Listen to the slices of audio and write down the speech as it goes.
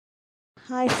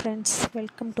Hi friends,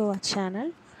 welcome to our channel.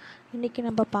 இன்னைக்கு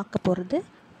நம்ம பார்க்க போகிறது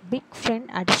பிக் ஃப்ரெண்ட்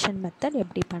அடிஷன் மெத்தட்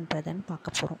எப்படி பண்ணுறதுன்னு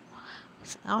பார்க்க போகிறோம்.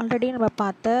 ஆல்ரெடி நம்ம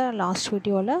பார்த்த லாஸ்ட்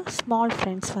வீடியோவில் ஸ்மால்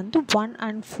ஃப்ரெண்ட்ஸ் வந்து 1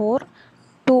 and 4,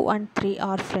 2 and 3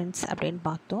 ஆர் ஃப்ரெண்ட்ஸ் அப்படின்னு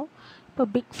பார்த்தோம். இப்போ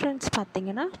பிக் ஃப்ரெண்ட்ஸ்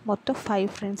பார்த்திங்கன்னா மொத்தம் 5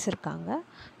 ஃப்ரெண்ட்ஸ் இருக்காங்க.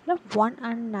 இல்லை 1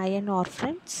 and 9 are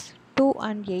friends, 2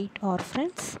 and 8 are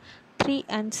friends, 3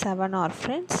 and 7 are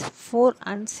friends, 4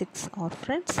 and 6 are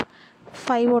friends,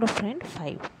 5ஓட friend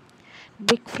 5.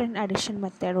 Big friend addition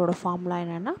மெத்தடோட formula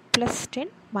என்னென்னா +10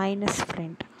 -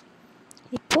 ஃப்ரெண்ட்.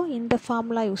 இப்போது இந்த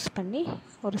ஃபார்முலா யூஸ் பண்ணி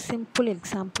ஒரு சிம்பிள்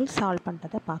எக்ஸாம்பிள் சால்வ்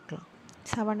பண்ணுறதை பார்க்கலாம்.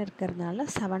 7 இருக்கிறதுனால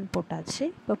 7 போட்டாச்சு.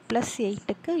 இப்போ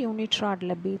 +8க்கு யூனிட்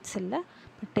ராடில் பீட்ஸ் இல்லை,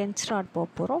 இப்போ டென்ஸ் ராட் போக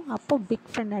போகிறோம். அப்போது big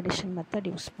friend addition method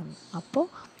use பண்ணும்.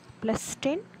 அப்போது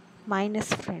 +10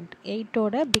 - ஃப்ரெண்ட்,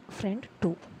 8ஓட பிக் ஃப்ரெண்ட்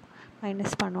 2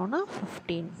 மைனஸ் பண்ணோன்னா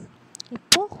 15.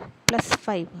 இப்போது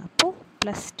 +5, அப்போது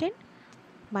 +10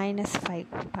 -5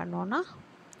 பண்ணோன்னா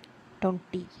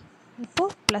 20.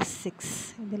 இப்போது +6,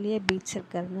 இதுலேயே பீட்ஸ்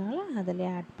இருக்கிறதுனால அதிலே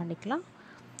ஆட் பண்ணிக்கலாம்.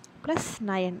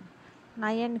 +9,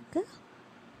 9க்கு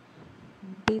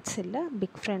பீட்ஸ் இல்லை,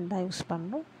 பிக் ஃப்ரெண்ட் தான் யூஸ்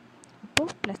பண்ணணும்.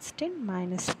 இப்போது +10 -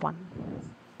 1.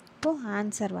 இப்போது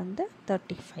ஆன்சர் வந்து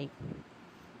 35.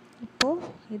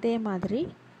 இப்போது இதே மாதிரி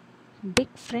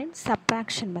பிக் ஃப்ரெண்ட்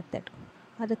சப்ராக்ஷன் மெத்தட்,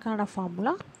 அதுக்கான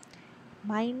ஃபார்முலா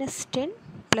 -10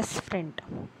 + ஃப்ரெண்ட்,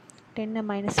 10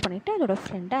 மைனஸ் பண்ணிவிட்டு அதோட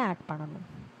ஃப்ரெண்டை ஆட் பண்ணணும்.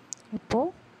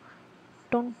 இப்போது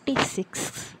 26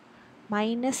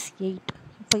 -8,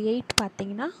 இப்போ 8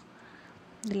 பார்த்திங்கன்னா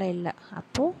இதில் இல்லை.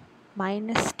 அப்போது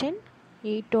 -10,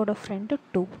 8ஓட ஃப்ரெண்டு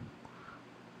 2,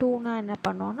 2னா என்ன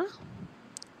பண்ணோன்னா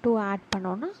 2 ஆட்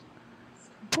பண்ணோன்னா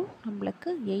இப்போது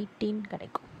நம்மளுக்கு 18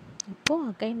 கிடைக்கும். இப்போது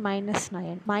அகைன்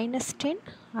 -9, -10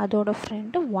 அதோட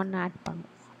ஃப்ரெண்டு 1 ஆட்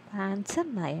பண்ணும்,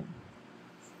 ஆன்சர் 9.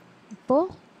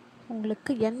 இப்போது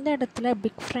உங்களுக்கு எந்த இடத்துல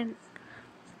பிக் ஃப்ரெண்ட்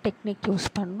டெக்னிக் யூஸ்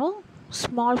பண்ணணும்,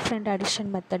 ஸ்மால் ஃப்ரெண்ட்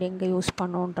அடிஷன் மெத்தட் எங்கே யூஸ்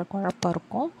பண்ணணுன்ற குழப்பம்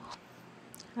இருக்கும்.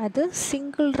 அது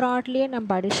சிங்கிள் ராட்லேயே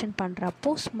நம்ம அடிஷன் பண்ணுறப்போ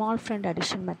small friend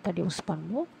addition method use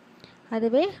பண்ணுவோம்.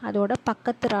 அதுவே அதோட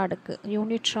பக்கத்து ராடுக்கு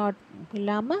யூனிட் ராட்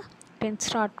இல்லாமல்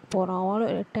டென்ஸ் ராட் போகிறோம்,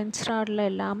 டென்ஸ் ராடில்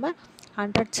இல்லாமல்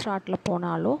 100s ராட்டில்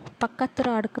போனாலோ பக்கத்து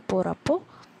ராடுக்கு போகிறப்போ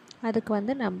அதுக்கு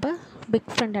வந்து நம்ம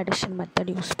big friend addition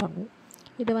method use பண்ணுவோம்.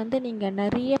 இது வந்து நீங்கள்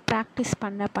நிறைய ப்ராக்டிஸ்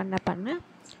பண்ண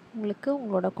உங்களுக்கு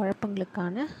உங்களோட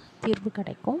குழப்பங்களுக்கான தீர்வு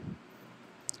கிடைக்கும்.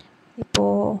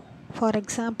 இப்போது ஃபார்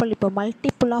எக்ஸாம்பிள் இப்போ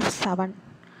மல்டிபிள் ஆஃப் 7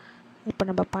 இப்போ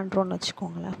நம்ம பண்ணுறோன்னு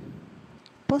வச்சுக்கோங்களேன்.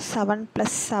 இப்போது 7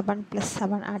 + 7 +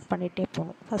 7 ஆட் பண்ணிகிட்டே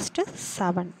போகணும். ஃபஸ்ட்டு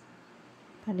 7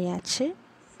 பண்ணியாச்சு.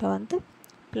 இப்போ வந்து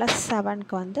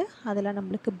 +7க்கு வந்து அதில்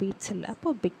நம்மளுக்கு பீட்ஸ் இல்லை,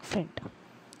 அப்போது பிக் ஃப்ரெண்ட்.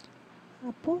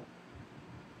 அப்போது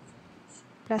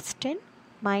 +10 -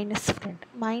 ஃப்ரெண்ட்,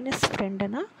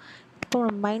 ஃப்ரெண்டுனா இப்போ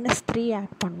 -3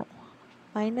 ஆட் பண்ணோம்.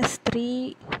 -3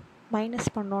 மைனஸ்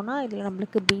பண்ணோன்னா இதில்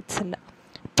நம்மளுக்கு பீட்ஸ் இல்லை.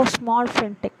 இப்போது ஸ்மால்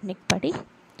ஃப்ரெண்ட் டெக்னிக் படி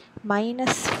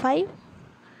 -5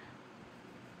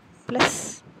 +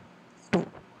 2,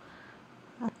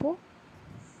 அப்போது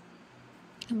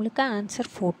நம்மளுக்கு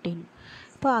ஆன்சர் 14.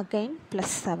 இப்போ அகைன்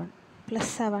 +7,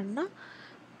 +7னா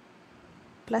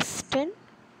 +10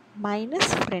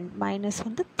 - ஃப்ரெண்ட், மைனஸ்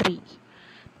வந்து 3.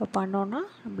 இப்போ பண்ணோன்னா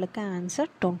நம்மளுக்கு ஆன்சர்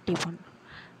 21.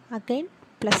 அகைன்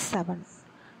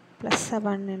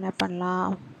 +7 என்ன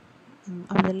பண்ணலாம்,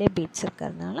 அதிலே பீட்ஸ்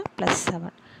இருக்கிறதுனால +7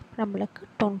 நம்மளுக்கு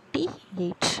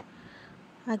 28.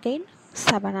 அகைன்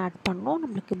 7 ஆட் பண்ணோம்,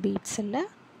 நம்மளுக்கு பீட்ஸ் இல்லை.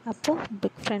 அப்போது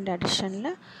பிக் ஃப்ரெண்ட் அடிஷனில்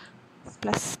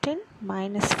 +10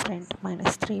 - ஃப்ரெண்ட்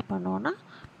 -3 பண்ணோன்னா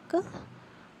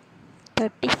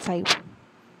 35.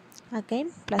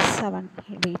 அகைன் +7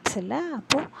 பீட்ஸ் இல்லை,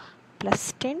 அப்போது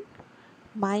 +10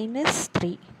 -3,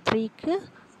 3க்கு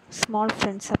ஸ்மால்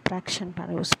ஃப்ரெண்ட் சப்ராக்ஷன்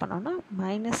யூஸ் பண்ணோன்னா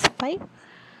 -5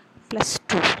 +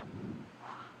 2.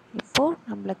 இப்போது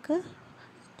நம்மளுக்கு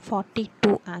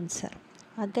 42 ஆன்சர்.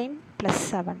 அகைன்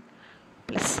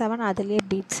 +7 அதுலேயே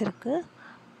பீட்ஸ் இருக்குது,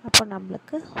 அப்போ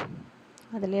நம்மளுக்கு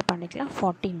அதிலே பண்ணிக்கலாம்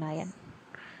 49.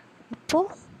 இப்போது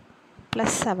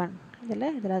 +7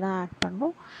 இதில் தான் ஆட்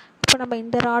பண்ணணும். இப்போ நம்ம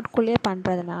இந்த ராட்குள்ளேயே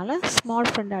பண்ணுறதுனால small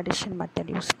friend addition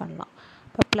method use பண்ணலாம்.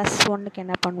 இப்போ +1க்கு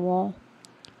என்ன பண்ணுவோம்,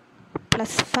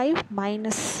 +5 -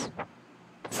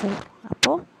 4,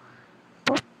 அப்போது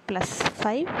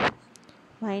 +5 -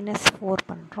 4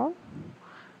 பண்ணுறோம்.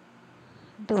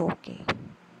 இது ஓகே.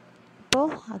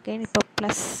 இப்போது அகைன் இப்போ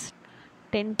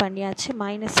 +10 பண்ணியாச்சு.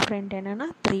 ஃப்ரெண்ட் என்னென்னா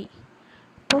 3,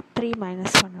 இப்போது 3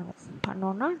 மைனஸ்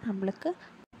பண்ணோன்னா நம்மளுக்கு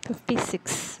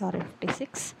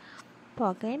 56. இப்போ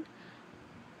அகைன்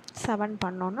 7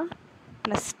 பண்ணோன்னா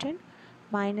 +10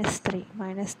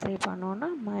 -3 பண்ணோன்னா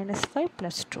 -5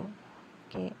 + 2.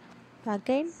 ஓகே,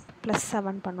 அகைன்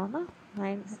 +7 பண்ணோன்னா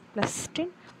ப்ளஸ் 10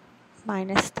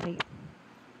 -3.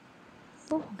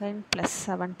 இப்போது அகைன்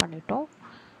 +7 பண்ணிட்டோம்.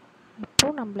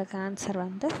 இப்போது நம்மளுக்கு ஆன்சர்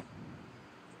வந்து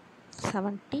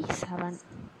 77.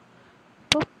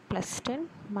 இப்போது +10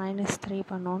 -3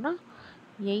 பண்ணோன்னா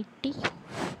 80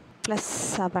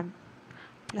 +7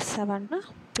 +7னா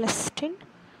 +10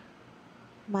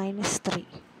 -3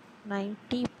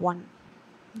 91.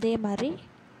 இதே மாதிரி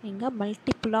நீங்கள்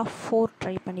மல்டிபிள் ஆஃப் 4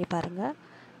 ட்ரை பண்ணி பாருங்கள்.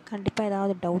 கண்டிப்பாக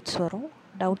ஏதாவது டவுட்ஸ் வரும்.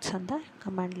 டவுட்ஸ் வந்தால்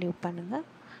கமெண்ட் லீவ் பண்ணுங்கள்.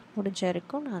 முடிஞ்ச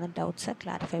வரைக்கும் நான் அந்த டவுட்ஸை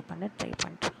கிளாரிஃபை பண்ண ட்ரை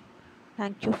பண்ணுறேன்.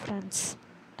 Thank you friends.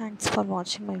 தேங்க்ஸ் ஃபார்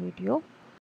வாட்சிங் மை வீடியோ.